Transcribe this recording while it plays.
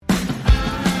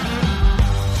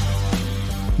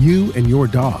You and your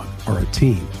dog are a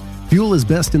team. Fuel is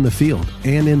best in the field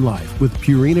and in life with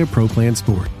Purina Pro Plan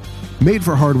Sport. Made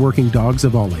for hardworking dogs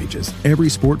of all ages, every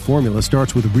sport formula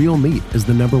starts with real meat as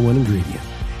the number one ingredient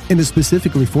and is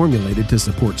specifically formulated to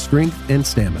support strength and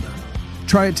stamina.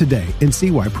 Try it today and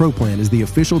see why Pro Plan is the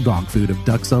official dog food of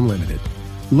Ducks Unlimited.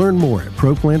 Learn more at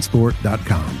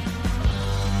ProPlansport.com.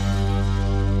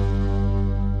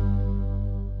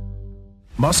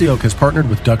 Mossy Oak has partnered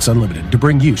with Ducks Unlimited to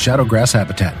bring you Shadowgrass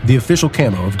Habitat, the official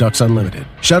camo of Ducks Unlimited.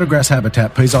 Shadowgrass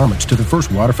Habitat pays homage to the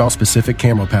first waterfowl-specific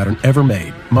camo pattern ever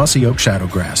made, Mossy Oak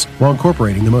Shadowgrass, while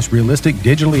incorporating the most realistic,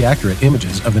 digitally accurate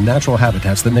images of the natural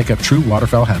habitats that make up true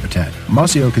waterfowl habitat.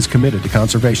 Mossy Oak is committed to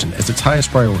conservation as its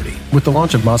highest priority. With the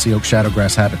launch of Mossy Oak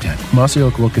Shadowgrass Habitat, Mossy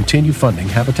Oak will continue funding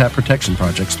habitat protection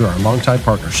projects through our longtime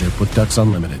partnership with Ducks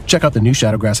Unlimited. Check out the new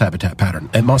Shadowgrass Habitat pattern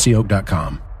at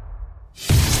mossyoak.com.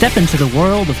 Step into the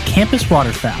world of Campus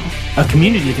Waterfowl, a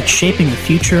community that's shaping the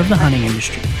future of the hunting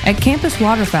industry. At Campus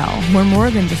Waterfowl, we're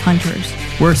more than just hunters.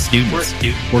 We're students.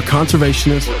 We're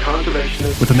conservationists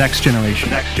with the next generation.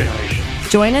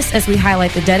 Join us as we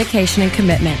highlight the dedication and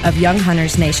commitment of young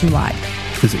hunters nationwide.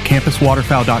 Visit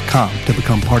campuswaterfowl.com to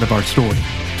become part of our story.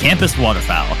 Campus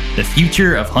Waterfowl, the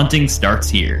future of hunting starts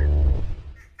here.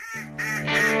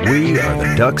 We are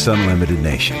the Ducks Unlimited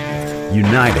Nation,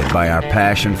 united by our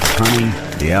passion for hunting,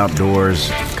 the outdoors,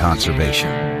 and conservation.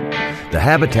 The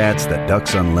habitats that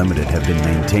Ducks Unlimited have been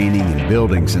maintaining and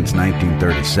building since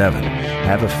 1937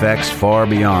 have effects far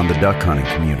beyond the duck hunting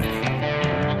community.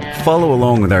 Follow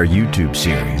along with our YouTube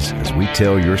series as we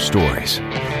tell your stories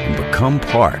and become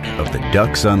part of the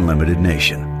Ducks Unlimited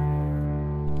Nation.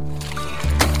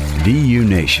 DU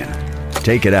Nation,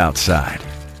 take it outside.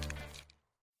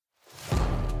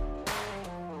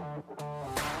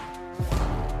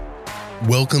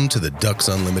 Welcome to the Ducks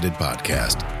Unlimited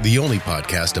podcast, the only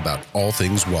podcast about all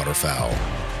things waterfowl.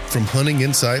 From hunting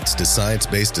insights to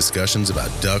science-based discussions about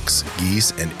ducks,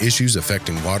 geese, and issues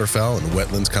affecting waterfowl and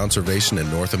wetlands conservation in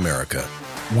North America,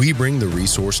 we bring the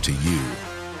resource to you.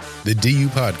 The DU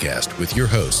Podcast with your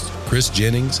hosts, Chris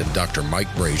Jennings and Dr.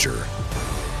 Mike Brazier.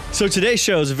 So today's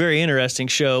show is a very interesting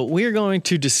show. We are going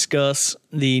to discuss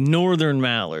the northern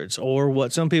mallards, or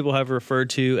what some people have referred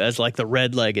to as like the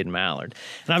red-legged mallard.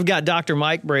 And I've got Dr.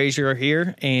 Mike Brazier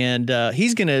here, and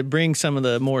he's going to bring some of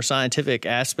the more scientific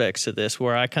aspects to this,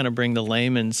 where I kind of bring the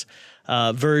layman's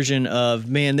version of,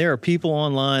 man, there are people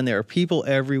online, there are people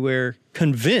everywhere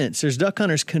convinced, there's duck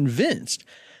hunters convinced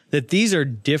that these are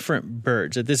different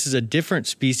birds, that this is a different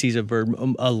species of bird,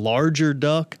 a larger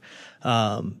duck,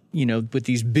 with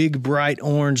these big, bright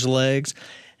orange legs.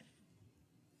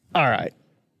 All right.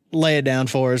 Lay it down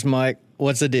for us, Mike.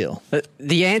 What's the deal?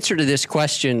 The answer to this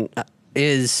question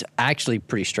is actually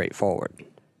pretty straightforward,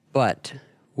 but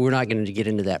we're not going to get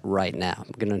into that right now.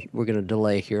 We're going to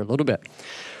delay here a little bit.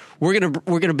 We're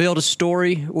going to build a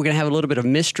story. We're going to have a little bit of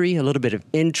mystery, a little bit of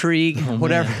intrigue,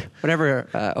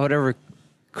 whatever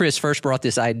Chris first brought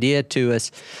this idea to us.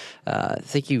 I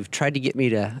think you've tried to get me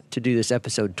to do this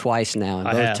episode twice now, and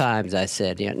both times I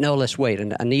said, no, let's wait.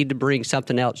 And I need to bring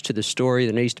something else to the story.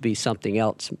 There needs to be something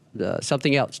else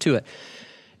to it.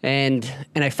 And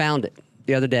I found it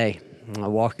the other day,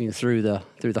 walking through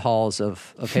the halls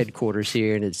of headquarters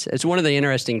here, and it's one of the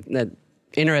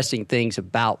interesting things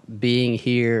about being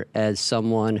here as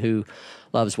someone who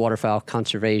loves waterfowl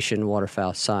conservation,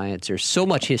 waterfowl science. There's so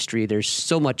much history. There's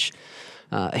so much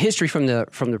history from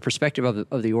the perspective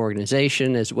of the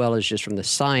organization, as well as just from the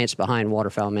science behind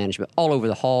waterfowl management, all over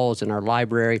the halls in our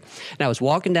library. And I was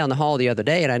walking down the hall the other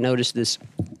day, and I noticed this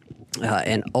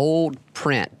an old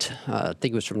print. I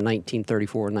think it was from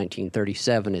 1934 or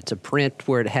 1937. It's a print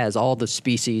where it has all the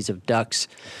species of ducks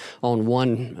on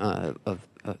one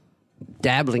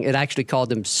dabbling. It actually called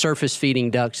them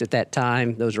surface-feeding ducks at that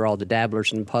time. Those are all the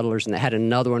dabblers and puddlers. And it had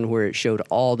another one where it showed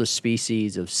all the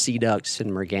species of sea ducks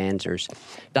and mergansers,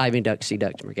 diving ducks, sea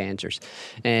ducks, mergansers.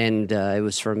 And it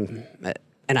was from...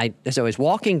 And as I was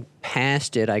walking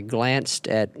past it, I glanced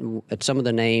at some of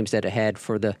the names that it had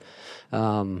for the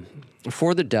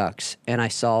ducks, and I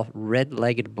saw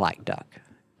red-legged black duck.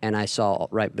 And I saw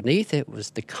right beneath it was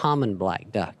the common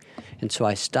black duck. And so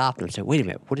I stopped and said, wait a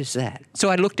minute, what is that? So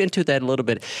I looked into that a little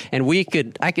bit, and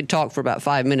I could talk for about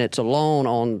 5 minutes alone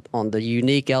on the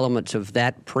unique elements of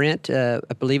that print. I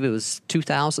believe it was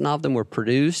 2,000 of them were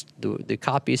produced. The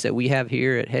copies that we have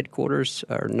here at headquarters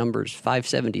are numbers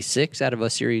 576 out of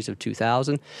a series of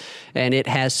 2,000. And it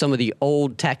has some of the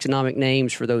old taxonomic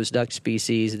names for those duck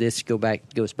species. This goes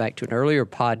back to an earlier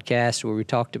podcast where we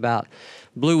talked about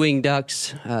blue-winged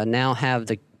ducks now have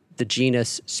the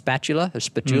genus Spatula.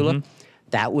 Mm-hmm.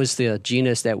 That was the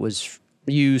genus that was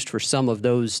used for some of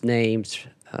those names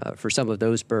for some of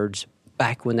those birds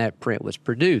back when that print was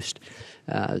produced.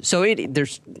 So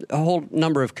there's a whole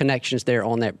number of connections there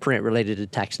on that print related to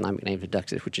taxonomic names of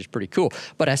ducks, which is pretty cool.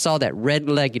 But I saw that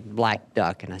red-legged black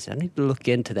duck, and I said, I need to look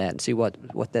into that and see what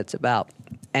that's about.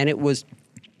 And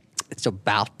it's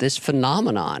about this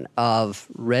phenomenon of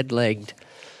red-legged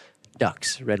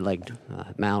ducks, red-legged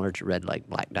mallards, red-legged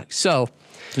black ducks. So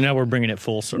now we're bringing it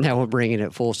full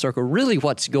circle. Really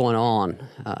what's going on,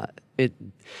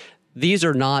 these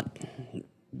are not...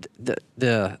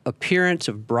 The appearance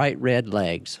of bright red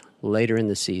legs later in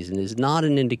the season is not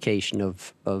an indication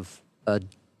of a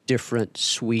different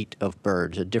suite of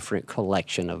birds, a different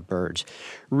collection of birds.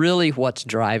 Really what's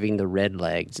driving the red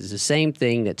legs is the same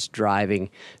thing that's driving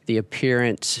the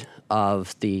appearance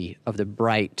of the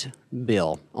bright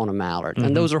bill on a mallard. Mm-hmm.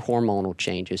 And those are hormonal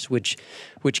changes which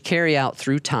carry out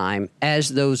through time as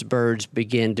those birds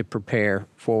begin to prepare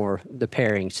for the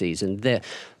pairing season. The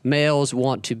males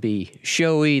want to be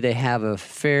showy. They have a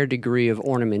fair degree of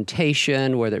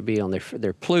ornamentation, whether it be on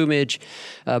their plumage.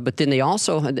 But then they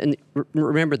also, and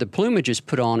remember, the plumage is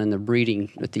put on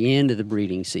at the end of the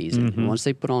breeding season. Mm-hmm. Once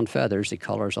they put on feathers, the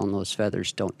colors on those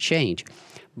feathers don't change.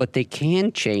 But they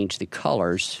can change the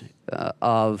colors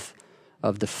of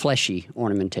the fleshy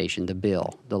ornamentation, the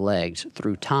bill, the legs,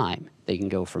 through time. They can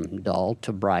go from dull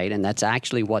to bright, and that's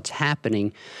actually what's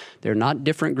happening. They're not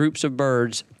different groups of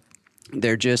birds.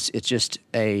 It's just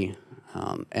an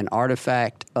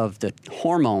artifact of the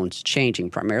hormones changing,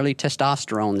 primarily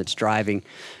testosterone, that's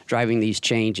driving these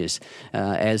changes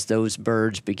as those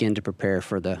birds begin to prepare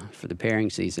for the pairing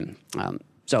season.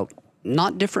 So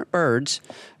not different birds,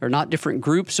 or not different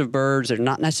groups of birds. They're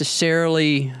not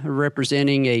necessarily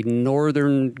representing a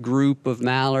northern group of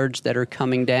mallards that are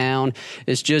coming down.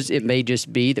 It may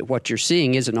just be that what you're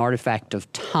seeing is an artifact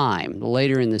of time.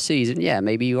 Later in the season,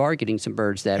 maybe you are getting some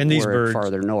birds that were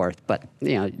farther north. But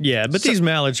these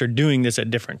mallards are doing this at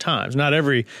different times. Not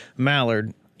every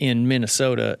mallard in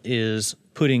Minnesota is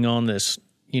putting on this,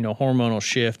 hormonal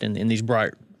shift in these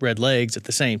bright red legs at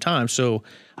the same time. So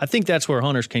I think that's where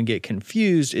hunters can get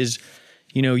confused is,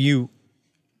 you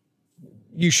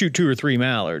shoot 2 or 3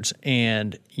 mallards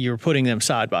and you're putting them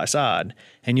side by side,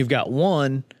 and you've got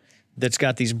one that's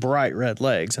got these bright red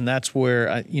legs. And that's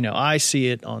where, I see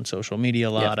it on social media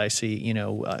a lot. Yep. I see,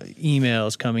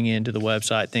 emails coming into the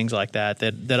website, things like that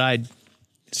I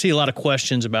see a lot of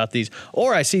questions about these,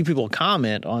 or I see people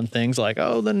comment on things like,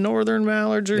 "Oh, the northern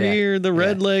mallards are here, the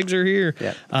red legs are here."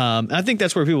 Yeah. I think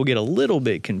that's where people get a little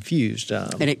bit confused.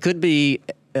 And it could be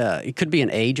an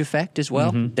age effect as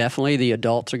well. Mm-hmm. Definitely, the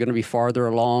adults are going to be farther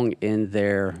along in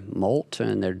their molt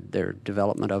and their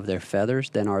development of their feathers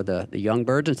than are the young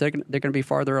birds, and they're going to be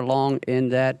farther along in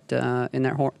those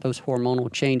hormonal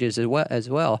changes as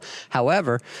well.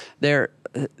 However, there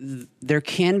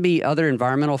can be other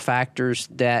environmental factors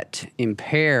that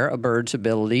impair a bird's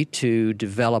ability to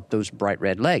develop those bright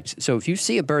red legs. So if you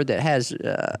see a bird that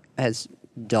has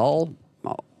dull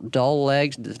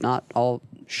legs, does not all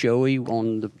showy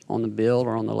on the bill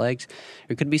or on the legs,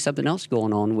 there could be something else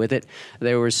going on with it.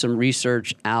 There was some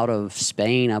research out of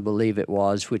Spain, I believe it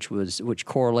was, which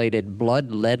correlated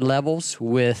blood lead levels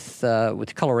with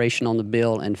coloration on the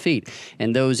bill and feet.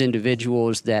 And those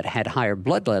individuals that had higher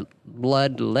blood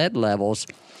lead levels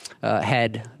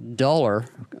had duller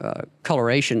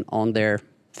coloration on their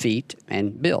feet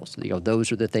and bills. Those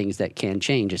are the things that can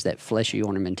change, is that fleshy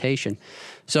ornamentation.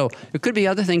 So there could be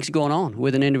other things going on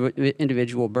with an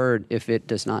individual bird if it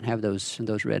does not have those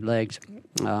red legs.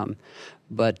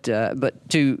 But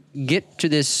to get to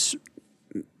this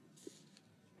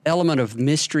element of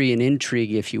mystery and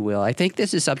intrigue, if you will, I think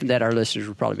this is something that our listeners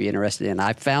would probably be interested in.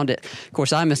 I found it. Of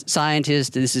course, I'm a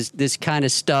scientist. This kind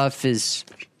of stuff is,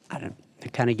 I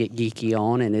kind of get geeky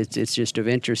on, and it's just of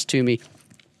interest to me.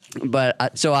 But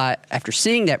after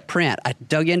seeing that print, I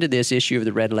dug into this issue of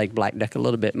the red-legged black duck a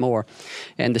little bit more,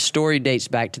 and the story dates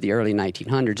back to the early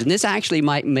 1900s. And this actually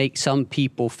might make some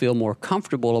people feel more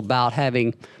comfortable about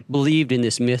having believed in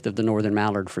this myth of the northern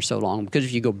mallard for so long, because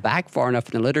if you go back far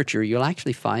enough in the literature, you'll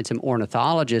actually find some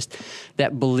ornithologists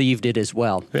that believed it as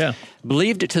well. Yeah.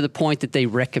 Believed it to the point that they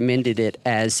recommended it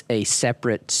as a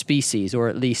separate species, or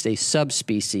at least a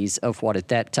subspecies of what at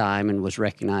that time and was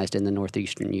recognized in the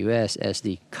northeastern U.S. as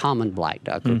the common black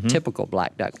duck, or typical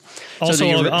black duck. Also,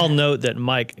 I'll note that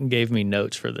Mike gave me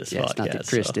notes for this podcast. It's not that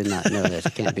Chris did not know this.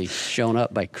 It can't be shown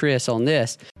up by Chris on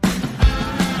this.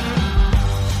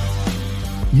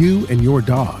 You and your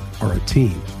dog are a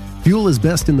team. Fuel is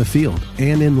best in the field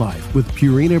and in life with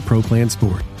Purina Pro Plan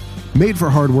Sport. Made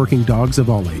for hardworking dogs of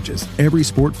all ages, every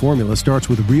sport formula starts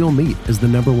with real meat as the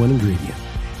 #1 ingredient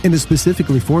and is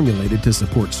specifically formulated to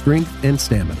support strength and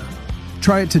stamina.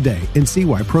 Try it today and see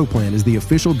why ProPlan is the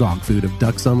official dog food of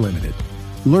Ducks Unlimited.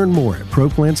 Learn more at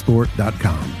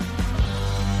ProPlansport.com.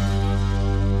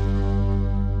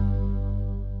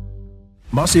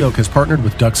 Mossy Oak has partnered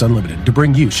with Ducks Unlimited to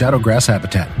bring you Shadowgrass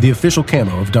Habitat, the official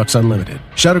camo of Ducks Unlimited.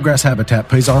 Shadowgrass Habitat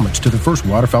pays homage to the first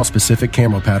waterfowl-specific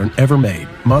camo pattern ever made,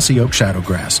 Mossy Oak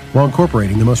Shadowgrass, while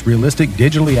incorporating the most realistic,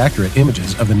 digitally accurate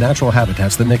images of the natural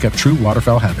habitats that make up true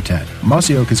waterfowl habitat.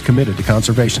 Mossy Oak is committed to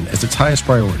conservation as its highest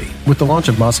priority. With the launch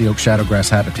of Mossy Oak Shadowgrass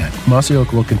Habitat, Mossy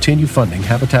Oak will continue funding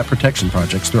habitat protection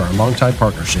projects through our longtime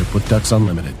partnership with Ducks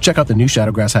Unlimited. Check out the new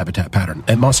Shadowgrass Habitat pattern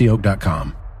at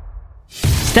mossyoak.com.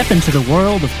 Step into the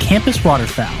world of Campus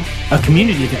Waterfowl, a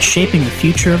community that's shaping the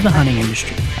future of the hunting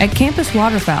industry. At Campus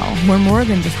Waterfowl, we're more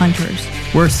than just hunters.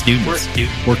 We're students.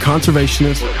 We're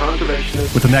conservationists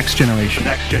with the next generation.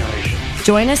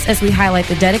 Join us as we highlight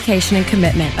the dedication and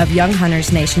commitment of young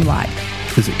hunters nationwide.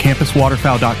 Visit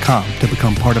campuswaterfowl.com to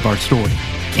become part of our story.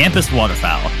 Campus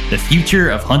Waterfowl, the future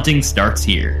of hunting starts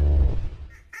here.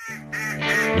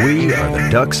 We are the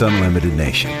Ducks Unlimited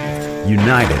Nation,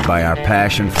 united by our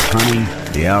passion for hunting,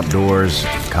 the outdoors,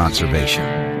 and conservation.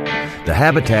 The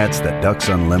habitats that Ducks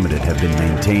Unlimited have been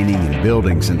maintaining and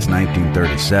building since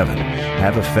 1937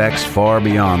 have effects far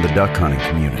beyond the duck hunting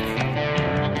community.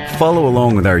 Follow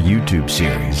along with our YouTube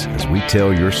series as we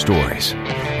tell your stories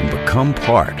and become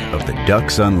part of the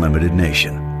Ducks Unlimited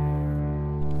Nation.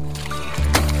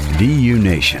 DU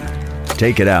Nation,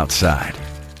 take it outside.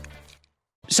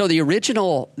 So the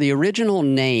original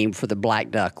name for the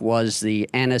black duck was the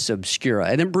Anas obscura.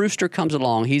 And then Brewster comes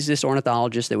along. He's this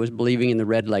ornithologist that was believing in the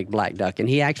red-legged black duck, and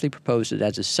he actually proposed it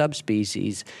as a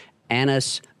subspecies,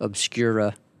 Anas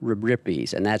obscura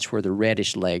rubripes, and that's where the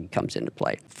reddish leg comes into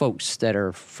play. Folks that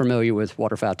are familiar with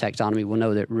waterfowl taxonomy will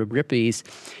know that rubripes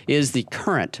is the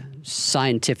current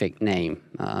scientific name,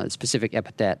 specific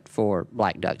epithet for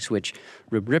black ducks, which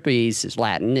rubripes is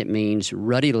Latin. It means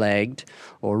ruddy-legged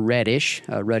or reddish.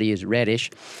 Ruddy is reddish.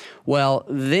 Well,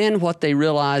 then what they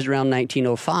realized around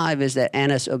 1905 is that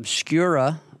Anas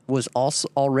obscura was also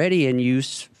already in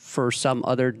use for some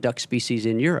other duck species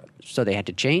in Europe, so they had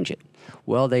to change it.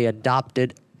 Well, they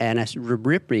adopted Anas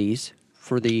rubripes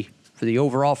for the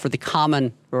overall, for the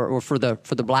common, or for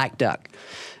the black duck.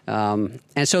 And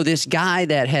so this guy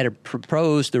that had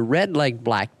proposed the red-legged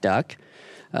black duck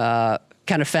kind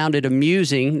of found it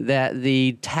amusing that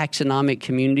the taxonomic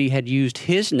community had used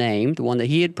his name, the one that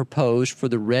he had proposed for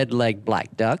the red-legged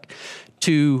black duck,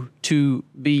 to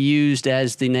be used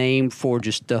as the name for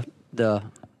just the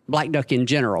black duck in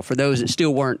general, for those that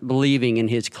still weren't believing in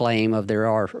his claim of there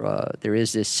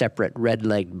is this separate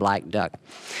red-legged black duck.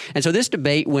 And so this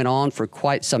debate went on for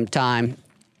quite some time.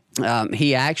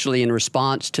 He actually, in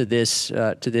response to this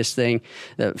thing,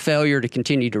 the failure to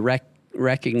continue to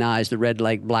recognize the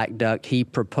red-legged black duck, he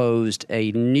proposed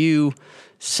a new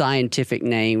scientific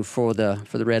name for the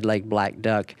red-legged black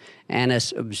duck,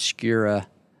 Anas obscura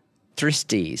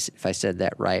tristis, if I said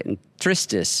that right, and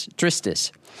tristis,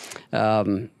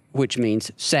 which means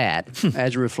sad,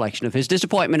 as a reflection of his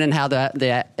disappointment in how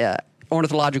the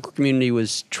ornithological community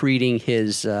was treating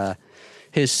his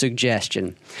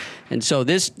suggestion. And so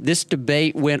this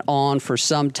debate went on for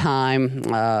some time.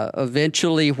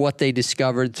 Eventually, what they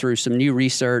discovered through some new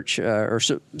research or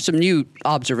some new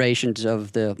observations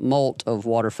of the molt of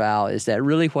waterfowl is that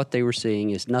really what they were seeing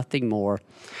is nothing more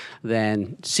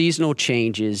than seasonal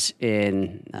changes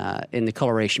in the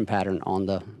coloration pattern on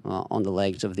the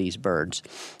legs of these birds.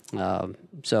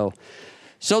 So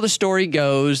the story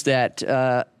goes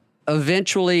that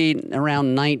eventually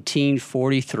around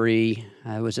 1943,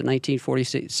 was it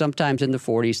 1946? Sometimes in the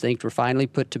 40s, things were finally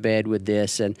put to bed with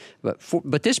this,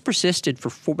 but this persisted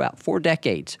for about 4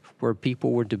 decades, where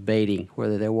people were debating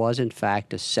whether there was in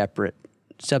fact a separate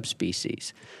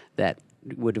subspecies that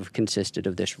would have consisted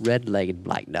of this red-legged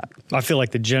black duck. I feel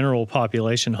like the general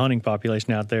population, hunting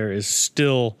population out there, is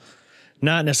still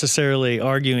not necessarily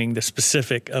arguing the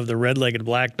specific of the red-legged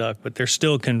black duck, but they're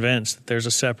still convinced that there's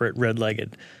a separate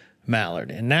red-legged mallard.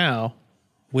 And now,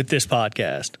 with this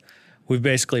podcast, we've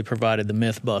basically provided the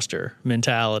Mythbuster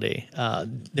mentality.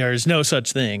 There is no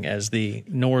such thing as the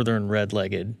northern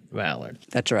red-legged mallard.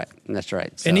 That's right.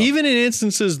 So, and even in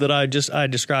instances that I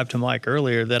described to Mike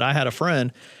earlier, that I had a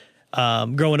friend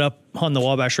growing up on the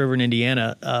Wabash River in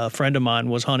Indiana, a friend of mine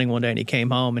was hunting one day and he came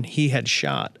home and he had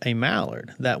shot a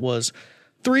mallard that was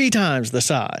 3 times the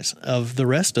size of the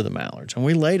rest of the mallards. And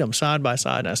we laid them side by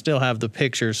side, and I still have the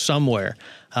pictures somewhere.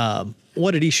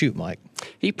 What did he shoot, Mike?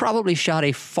 He probably shot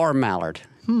a farm mallard.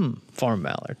 Farm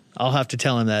mallard. I'll have to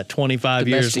tell him that 25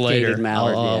 years later.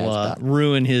 Mallard, I'll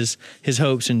ruin his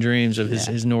hopes and dreams of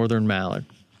his northern mallard.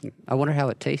 I wonder how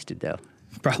it tasted, though.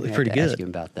 Probably pretty good. Ask him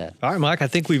about that. All right, Mike, I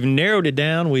think we've narrowed it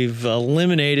down. We've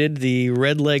eliminated the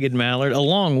red-legged mallard,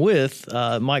 along with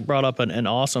Mike brought up an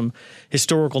awesome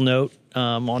historical note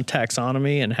on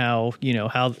taxonomy and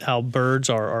how birds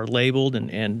are labeled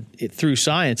and through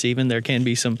science even there can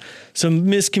be some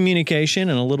miscommunication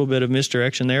and a little bit of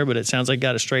misdirection there, but it sounds like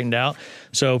got it straightened out.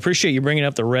 So appreciate you bringing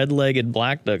up the red-legged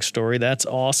black duck story. That's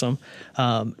awesome.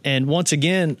 And once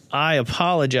again, I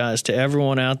apologize to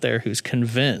everyone out there who's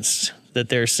convinced that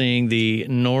they're seeing the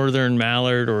northern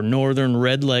mallard or northern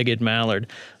red-legged mallard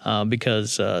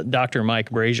because Dr. Mike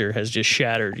Brazier has just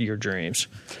shattered your dreams.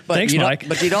 Thanks, Mike.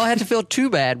 But you don't have to feel too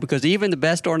bad because even the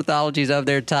best ornithologists of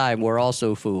their time were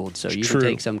also fooled, so you can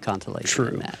take some consolation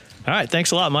in that. All right,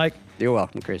 thanks a lot, Mike. You're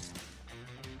welcome, Chris.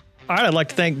 All right, I'd like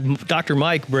to thank Dr.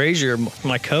 Mike Brazier,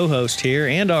 my co-host here,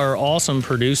 and our awesome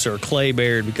producer, Clay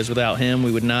Baird, because without him,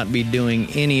 we would not be doing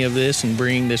any of this and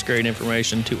bringing this great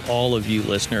information to all of you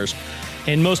listeners.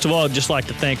 And most of all, I'd just like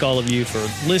to thank all of you for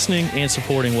listening and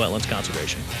supporting wetlands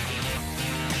conservation.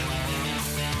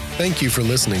 Thank you for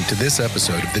listening to this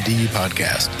episode of the DU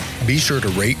Podcast. Be sure to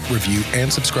rate, review,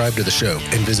 and subscribe to the show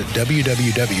and visit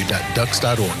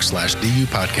www.ducks.org/DU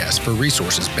Podcast for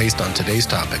resources based on today's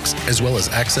topics, as well as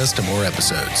access to more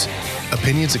episodes.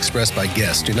 Opinions expressed by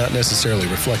guests do not necessarily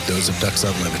reflect those of Ducks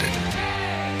Unlimited.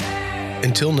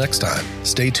 Until next time,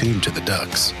 stay tuned to the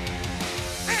Ducks.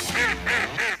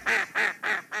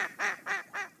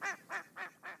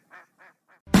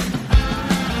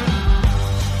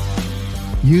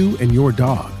 You and your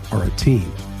dog are a team.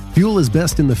 Fuel is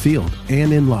best in the field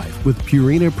and in life with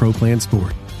Purina Pro Plan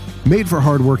Sport. Made for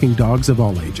hardworking dogs of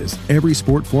all ages, every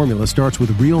sport formula starts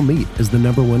with real meat as the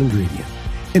 #1 ingredient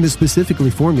and is specifically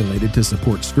formulated to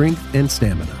support strength and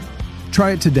stamina.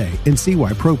 Try it today and see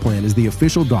why Pro Plan is the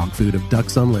official dog food of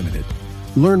Ducks Unlimited.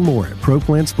 Learn more at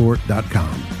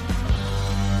ProPlansport.com.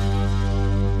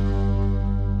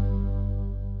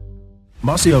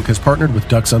 Mossy Oak has partnered with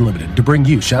Ducks Unlimited to bring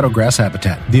you Shadowgrass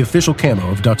Habitat, the official camo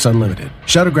of Ducks Unlimited.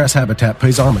 Shadowgrass Habitat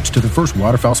pays homage to the first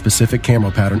waterfowl-specific camo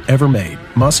pattern ever made,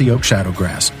 Mossy Oak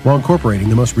Shadowgrass, while incorporating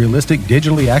the most realistic,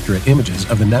 digitally accurate images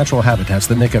of the natural habitats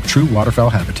that make up true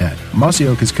waterfowl habitat. Mossy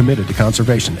Oak is committed to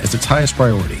conservation as its highest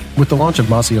priority. With the launch of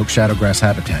Mossy Oak Shadowgrass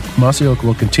Habitat, Mossy Oak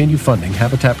will continue funding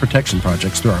habitat protection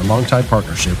projects through our longtime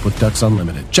partnership with Ducks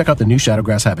Unlimited. Check out the new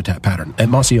Shadowgrass Habitat pattern at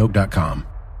mossyoak.com.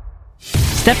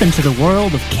 Step into the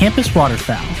world of Campus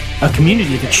Waterfowl, a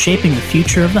community that's shaping the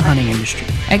future of the hunting industry.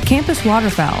 At Campus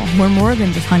Waterfowl, we're more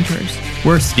than just hunters.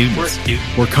 We're students.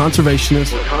 We're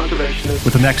conservationists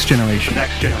with the next generation.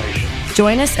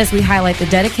 Join us as we highlight the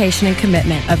dedication and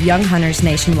commitment of young hunters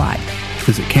nationwide.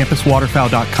 Visit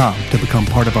campuswaterfowl.com to become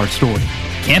part of our story.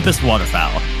 Campus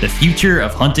Waterfowl, the future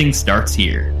of hunting starts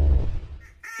here.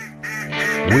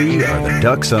 We are the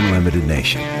Ducks Unlimited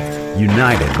Nation,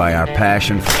 united by our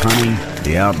passion for hunting,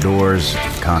 the outdoors,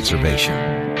 and conservation.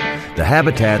 The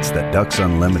habitats that Ducks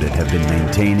Unlimited have been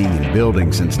maintaining and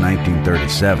building since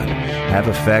 1937 have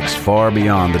effects far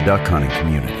beyond the duck hunting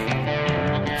community.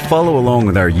 Follow along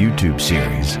with our YouTube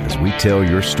series as we tell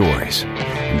your stories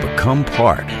and become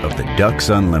part of the Ducks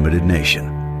Unlimited Nation.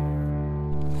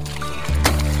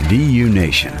 DU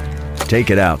Nation, take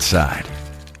it outside.